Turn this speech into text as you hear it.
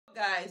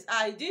Guys,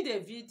 I did a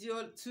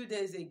video 2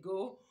 days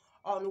ago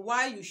on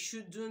why you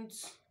shouldn't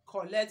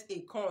collect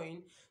a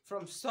coin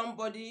from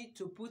somebody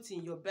to put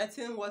in your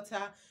betting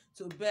water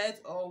to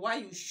bet, or why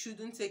you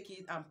shouldn't take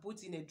it and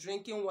put in a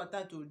drinking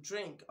water to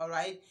drink. All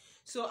right,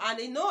 so, and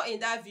I know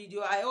in that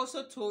video I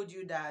also told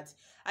you that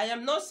I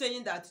am not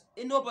saying that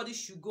nobody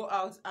should go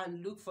out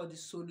and look for the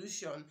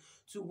solution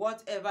to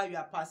whatever you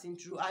are passing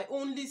through. I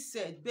only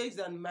said, based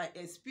on my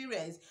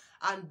experience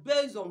and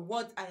based on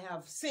what I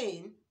have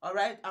seen, all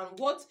right, and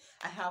what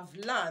I have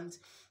learned,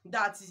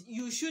 that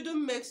you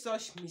shouldn't make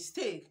such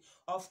mistake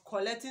of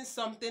collecting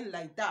something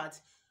like that,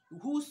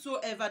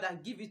 whosoever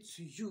that give it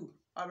to you,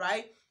 all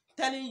right,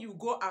 telling you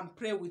go and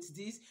pray with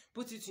this,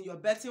 put it in your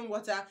betting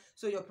water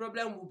so your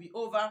problem will be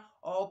over,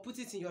 or put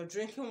it in your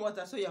drinking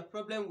water so your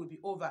problem will be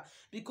over,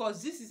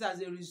 because this is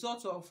as a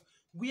result of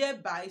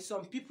whereby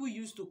some people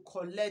used to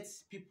collect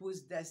people's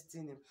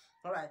destiny.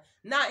 All right,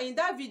 now in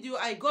that video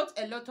I got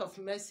a lot of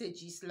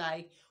messages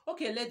like,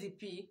 okay, Lady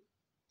P,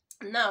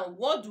 now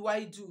what do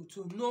I do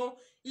to know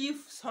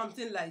if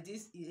something like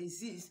this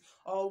exists,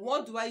 or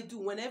what do I do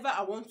whenever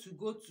I want to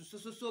go to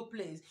so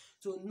place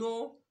to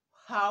know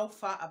how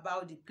far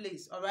about the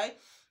place? All right,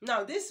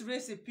 now this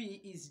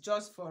recipe is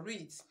just for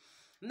it.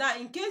 Now,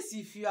 in case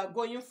if you are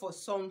going for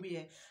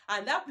somewhere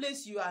and that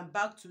place you are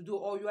back to do,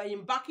 or you are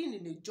embarking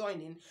in a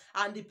joining,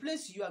 and the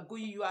place you are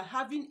going, you are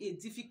having a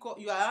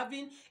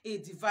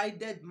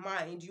divided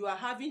mind, you are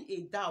having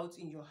a doubt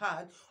in your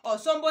heart, or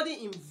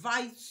somebody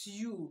invites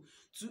you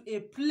to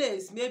a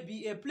place,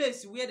 maybe a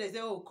place where they say,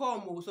 oh,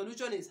 come, oh,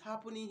 solution is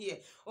happening here,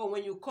 or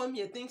when you come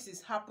here, things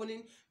is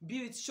happening, be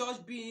it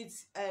church, be it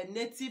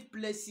native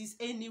places,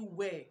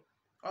 anywhere.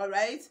 All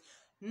right,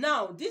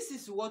 now this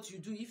is what you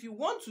do if you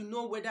want to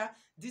know whether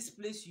this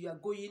place you are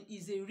going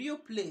is a real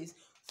place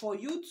for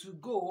you to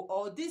go,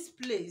 or this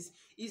place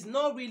is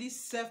not really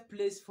safe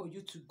place for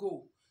you to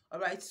go. All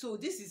right, so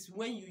this is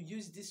when you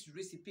use this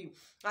recipe.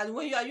 And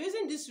when you are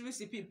using this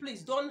recipe,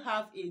 please don't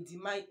have a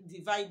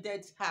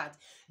divided heart,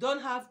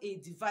 don't have a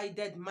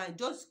divided mind.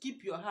 Just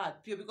keep your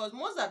heart pure, because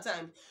most of the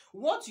time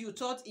what you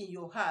thought in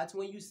your heart,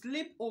 when you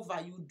sleep over,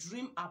 you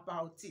dream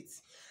about it.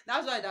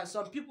 That's why that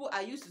some people,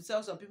 I used to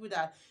tell some people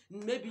that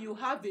maybe you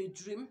have a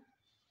dream,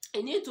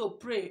 you need to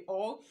pray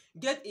or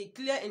get a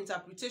clear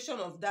interpretation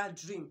of that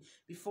dream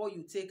before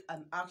you take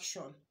an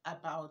action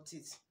about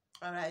it.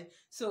 All right,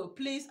 so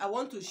please, I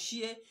want to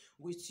share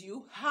with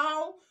you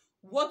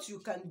what you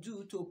can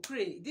do to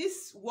pray.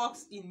 This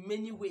works in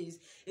many ways.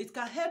 It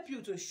can help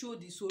you to show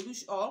the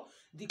solution or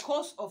the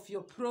cause of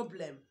your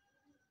problem.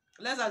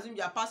 Let's assume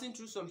you are passing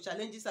through some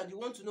challenges and you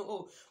want to know,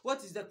 oh,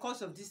 what is the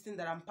cause of this thing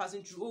that I'm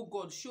passing through? Oh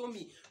God, show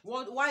me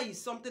why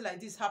is something like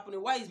this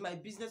happening? Why is my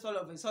business all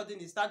of a sudden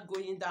it start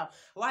going down?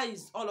 Why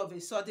is all of a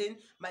sudden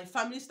my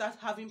family start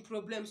having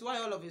problems? Why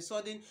all of a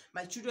sudden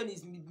my children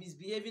is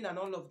misbehaving and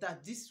all of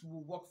that? This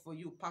will work for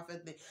you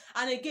perfectly.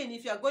 And again,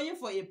 if you are going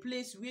for a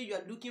place where you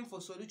are looking for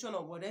solution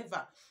or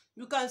whatever,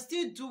 you can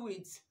still do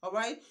it, all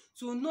right,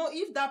 to know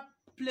if that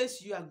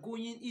place you are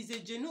going is a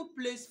genuine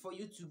place for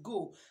you to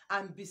go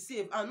and be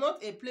safe, and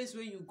not a place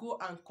where you go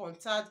and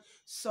contact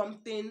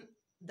something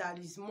that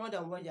is more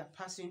than what you're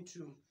passing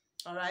through.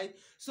 All right,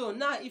 so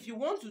now if you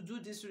want to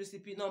do this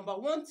recipe, number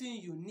one thing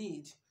you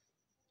need,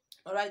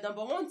 all right,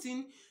 number one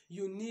thing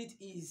you need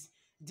is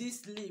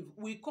this leaf.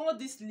 We call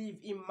this leaf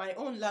in my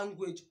own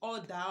language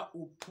Oda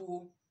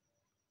Opo.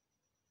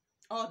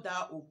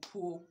 Oda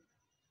Opo.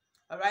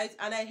 All right,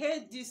 and I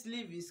heard this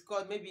leaf is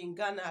called, maybe in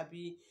Ghana,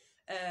 be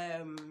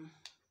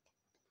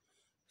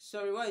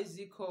sorry, what is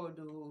it called?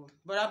 Oh,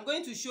 but I'm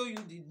going to show you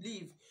the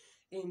leaf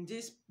in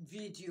this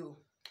video.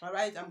 All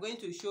right, I'm going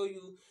to show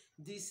you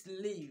this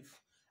leaf.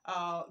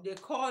 They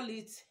call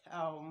it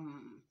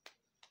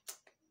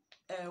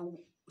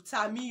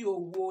Tami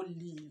Owo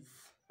leaf.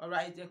 All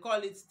right, they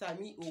call it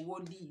Tami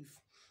Owo leaf.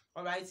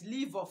 All right,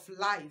 leaf of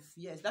life.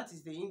 Yes, that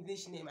is the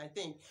English name, I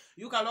think.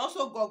 You can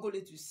also Google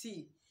it to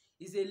see.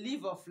 It's a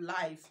leaf of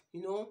life.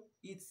 You know,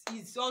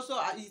 it's also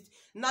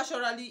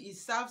naturally it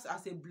serves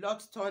as a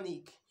blood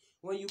tonic.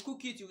 When you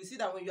cook it, you will see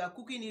that when you are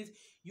cooking it,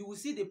 you will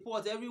see the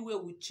pot everywhere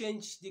will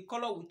change, the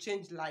color will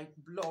change like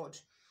blood.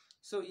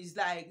 So it's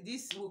like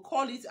this, we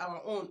call it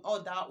our own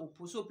Oda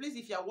Opo. So please,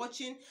 if you are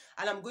watching,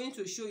 and I'm going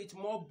to show it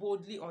more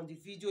boldly on the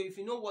video, if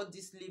you know what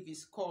this leaf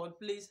is called,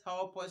 please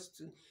help us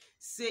to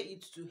say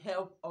it to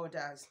help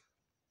others.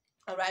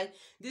 All right,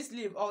 this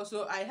leaf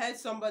also, I heard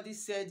somebody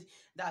said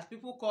that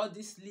people call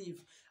this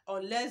leaf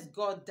unless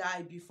God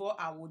die before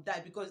I will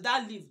die, because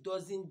that leaf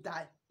doesn't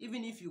die.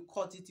 Even if you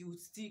cut it, it will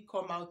still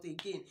come out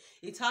again.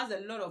 It has a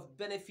lot of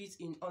benefits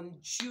on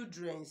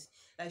children's,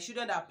 like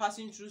children that are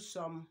passing through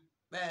some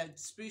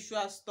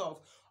spiritual stuff,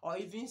 or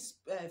even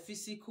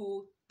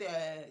physical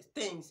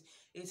things.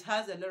 It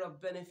has a lot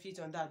of benefit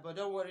on that. But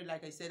don't worry,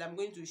 like I said, I'm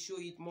going to show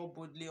it more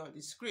boldly on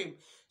the screen,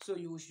 so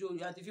you will show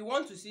you. And if you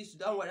want to see, so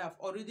don't worry, I've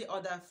already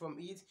ordered from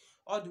it,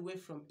 all the way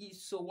from it.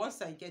 So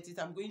once I get it,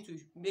 I'm going to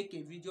make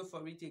a video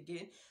for it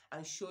again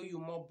and show you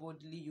more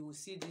boldly. You will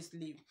see this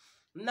leaf.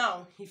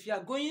 Now, if you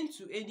are going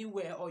to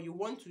anywhere or you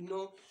want to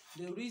know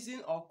the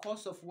reason or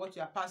cause of what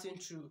you are passing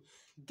through,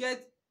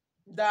 get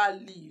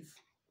that leaf.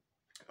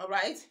 All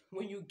right,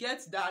 when you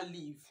get that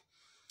leaf,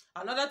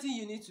 another thing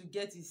you need to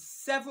get is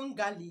 7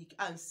 garlic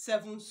and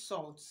 7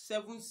 salt,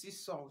 7 sea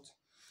salt.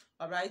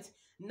 All right,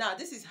 now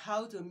this is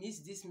how to mix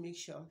this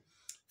mixture.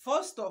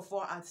 First of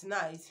all, at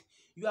night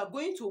you are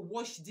going to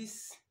wash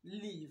this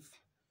leaf.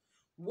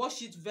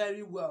 Wash it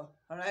very well.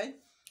 All right,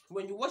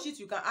 when you wash it,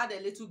 you can add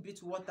a little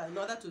bit water in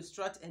order to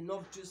extract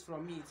enough juice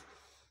from it.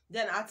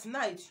 Then at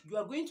night you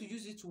are going to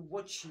use it to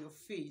wash your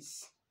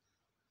face.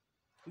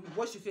 You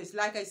wash your face,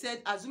 like I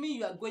said, assuming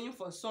you are going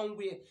for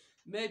somewhere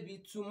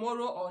maybe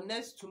tomorrow or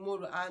next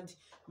tomorrow, and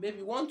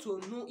maybe want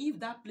to know if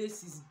that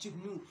place is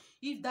genuine,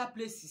 if that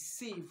place is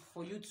safe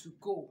for you to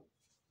go,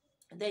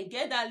 then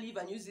get that leaf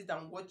and use it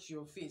and wash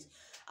your face.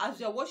 As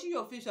you are washing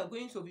your face, you are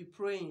going to be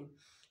praying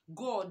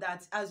God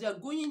that as you are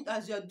doing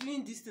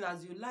this thing,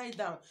 as you lie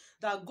down,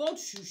 that God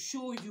should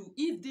show you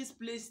if this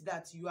place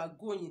that you are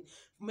going,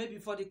 maybe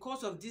for the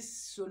cause of this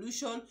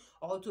solution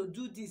or to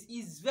do this,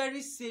 is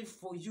very safe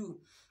for you.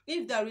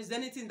 If there is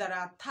anything that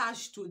are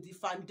attached to the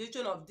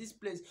foundation of this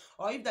place,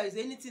 or if there is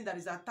anything that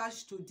is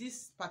attached to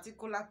this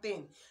particular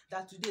thing,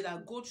 that today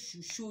that God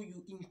should show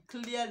you in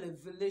clear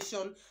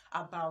revelation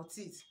about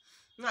it.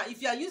 Now, if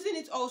you are using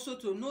it also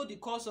to know the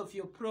cause of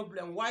your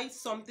problem, why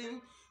something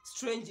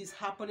strange is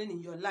happening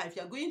in your life,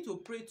 you are going to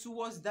pray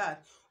towards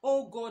that.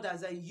 Oh God,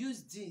 as I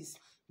use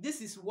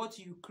this is what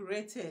you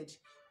created.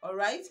 All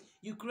right,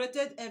 you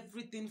created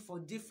everything for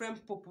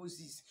different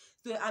purposes,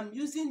 so I'm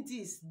using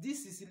this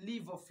is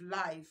leaf of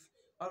life.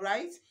 All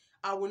right,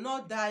 I will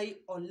not die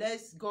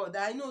unless God,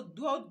 I know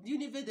God,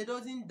 universe, they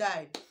doesn't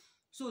die.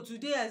 So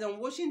today, as I'm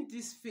washing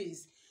this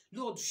face,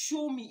 Lord,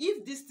 show me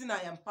if this thing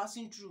I am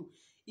passing through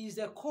is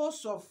the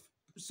cause of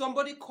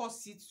somebody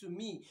caused it to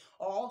me,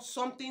 or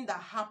something that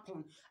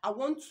happened. I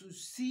want to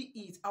see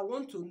it, I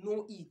want to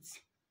know it.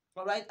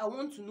 All right, I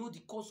want to know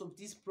the cause of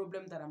this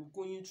problem that I'm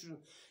going through.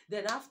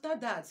 Then after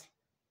that,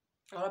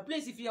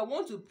 please, if you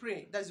want to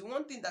pray, that's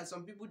one thing that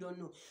some people don't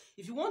know.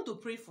 If you want to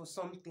pray for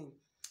something,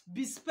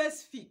 be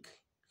specific.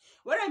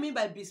 What I mean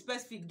by be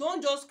specific,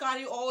 don't just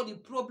carry all the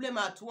problem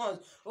at once.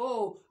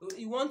 Oh,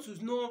 you want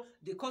to know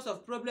the cause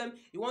of problem,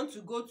 you want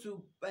to go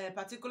to a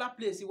particular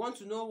place, you want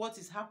to know what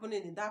is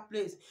happening in that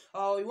place,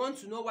 or you want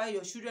to know why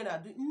your children are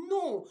doing.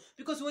 No,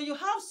 because when you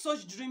have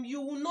such dream,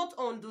 you will not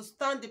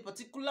understand the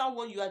particular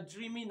one you are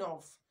dreaming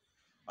of.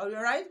 All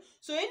right,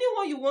 so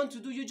anyone you want to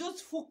do, you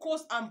just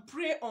focus and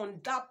pray on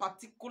that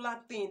particular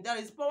thing. There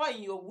is power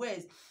in your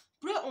words.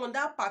 Pray on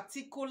that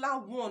particular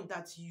one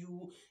that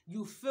you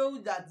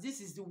feel that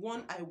this is the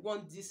one I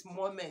want this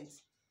moment.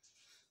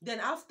 Then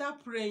after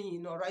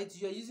praying, all right,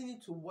 you're using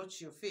it to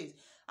wash your face.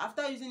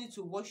 After using it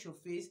to wash your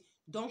face,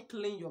 don't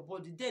clean your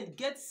body. Then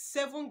get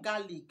 7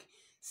 garlic,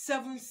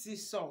 7 sea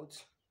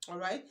salt. All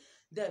right,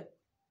 then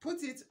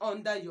put it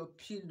under your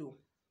pillow.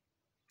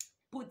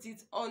 Put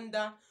it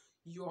under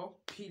your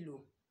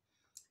pillow.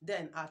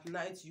 Then at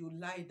night you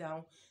lie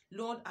down.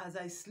 Lord, as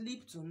I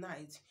sleep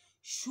tonight,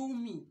 show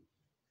me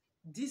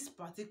this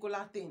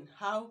particular thing,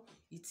 how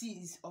it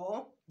is,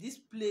 or this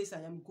place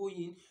I am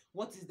going,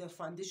 what is the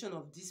foundation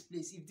of this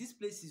place, if this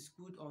place is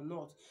good or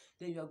not.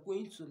 Then you are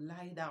going to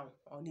lie down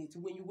on it.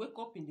 When you wake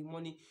up in the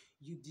morning,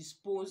 you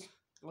dispose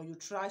or you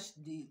trash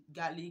the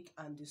garlic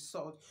and the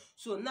salt.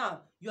 So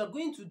now you are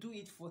going to do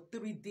it for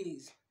 3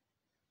 days.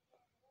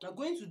 You're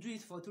going to do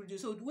it for 3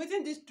 days. So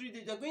within these 3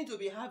 days, you're going to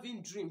be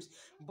having dreams.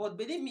 But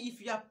believe me, if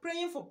you are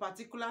praying for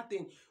particular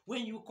thing,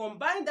 when you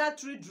combine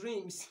that 3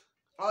 dreams,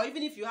 or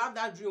even if you have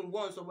that dream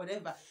once or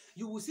whatever,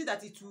 you will see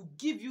that it will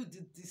give you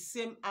the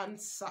same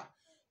answer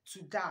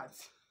to that.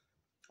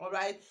 All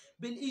right,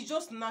 but it's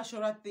just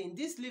natural thing.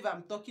 This leaf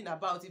I'm talking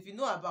about, if you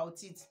know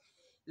about it,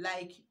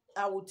 like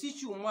I will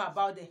teach you more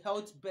about the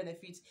health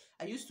benefits.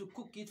 I used to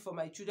cook it for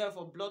my children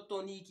for blood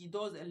tonic. It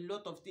does a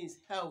lot of things,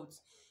 health,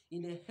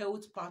 in the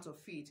health part of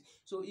it.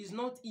 So it's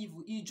not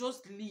evil, it's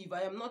just leaf.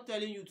 I am not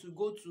telling you to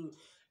go to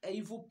an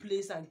evil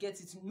place and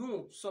get it.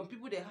 No, some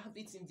people, they have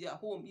it in their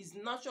home. It's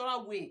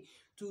natural way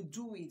to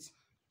do it.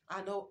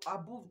 And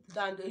above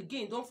that,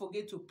 again, don't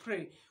forget to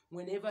pray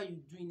whenever you're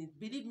doing it.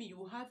 Believe me, you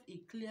will have a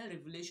clear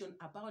revelation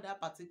about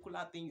that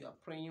particular thing you are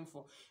praying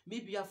for.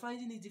 Maybe you are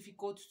finding it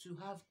difficult to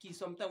have kids.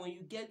 Sometimes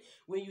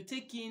when you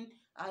take in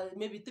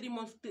maybe 3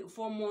 months,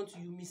 4 months,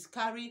 you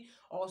miscarry,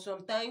 or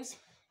sometimes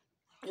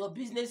your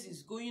business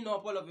is going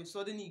up, all of a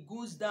sudden it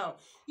goes down.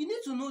 You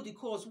need to know the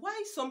cause.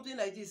 Why something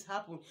like this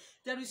happens?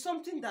 There is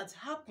something that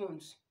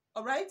happens.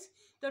 All right,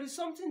 there is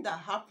something that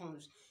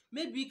happens.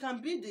 Maybe it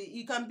can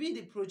be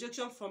the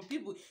projection from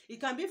people,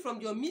 it can be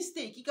from your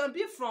mistake, it can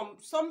be from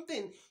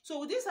something.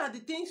 So these are the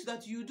things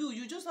that you do.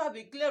 You just have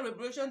a clear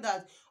revelation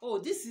that, oh,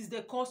 this is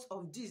the cause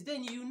of this.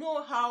 Then you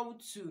know how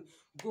to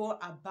go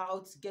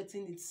about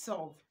getting it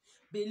solved.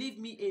 Believe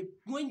me,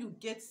 when you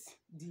get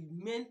the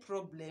main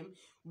problem,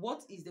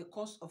 what is the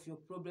cause of your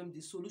problem,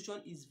 the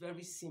solution is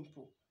very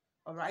simple.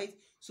 All right,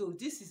 so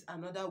this is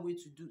another way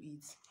to do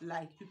it,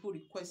 like people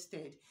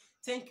requested.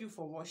 Thank you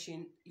for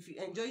watching. If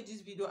you enjoyed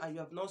this video and you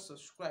have not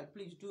subscribed,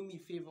 please do me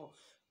a favor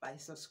by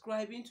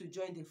subscribing to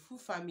join the full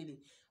family.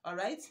 All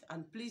right,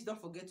 and please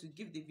don't forget to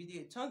give the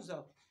video a thumbs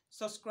up,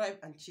 subscribe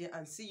and share,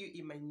 and see you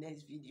in my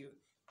next video.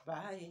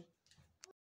 Bye.